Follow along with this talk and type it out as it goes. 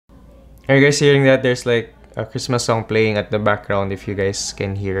Are you guys hearing that? There's like a Christmas song playing at the background, if you guys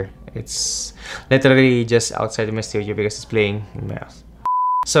can hear. It's literally just outside my studio because it's playing in my house.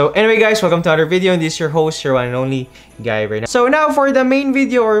 So anyway guys, welcome to another video, and this is your host, your one and only Guy right now. So now for the main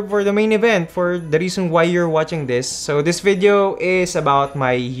video, or for the main event, for the reason why you're watching this. So this video is about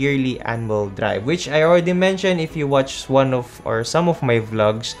my yearly annual drive, which I already mentioned if you watch one of or some of my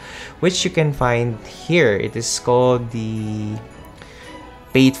vlogs, which you can find here. It is called the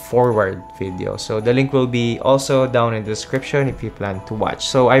paid forward video, so the link will be also down in the description if you plan to watch.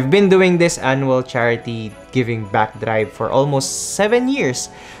 So I've been doing this annual charity giving back drive for almost 7 years.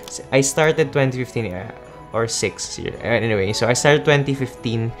 I started 2015 or 6 year anyway, so I started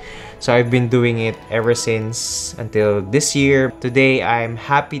 2015, so I've been doing it ever since until this year. Today I'm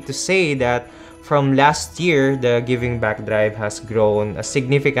happy to say that from last year the giving back drive has grown a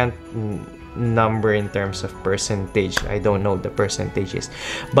significant number in terms of percentage. I don't know the percentages,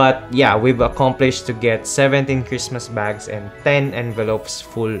 but yeah, we've accomplished to get 17 Christmas bags and 10 envelopes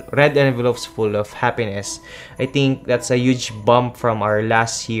full, red envelopes full of happiness. I think that's a huge bump from our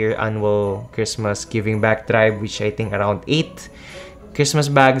last year annual Christmas giving back drive, which I think around 8 Christmas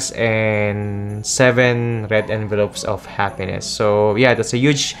bags and 7 red envelopes of happiness. So yeah, that's a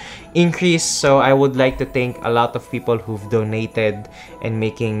huge increase. So I would like to thank a lot of people who've donated and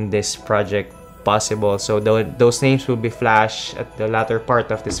making this project possible. So those names will be flashed at the latter part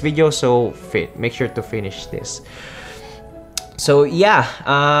of this video, so make sure to finish this. So yeah,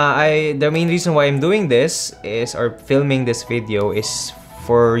 the main reason why I'm doing this is, or filming this video, is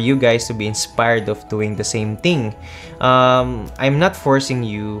for you guys to be inspired of doing the same thing. I'm not forcing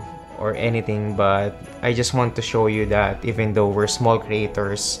you or anything, but I just want to show you that even though we're small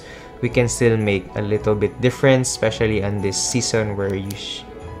creators, we can still make a little bit difference, especially in this season where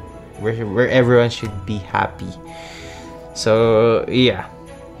where everyone should be happy. So yeah,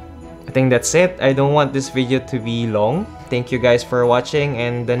 I think that's it. I don't want this video to be long. Thank you guys for watching,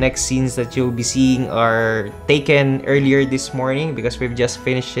 and the next scenes that you'll be seeing are taken earlier this morning because we've just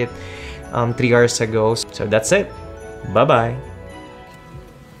finished it 3 hours ago. So that's it. Bye bye.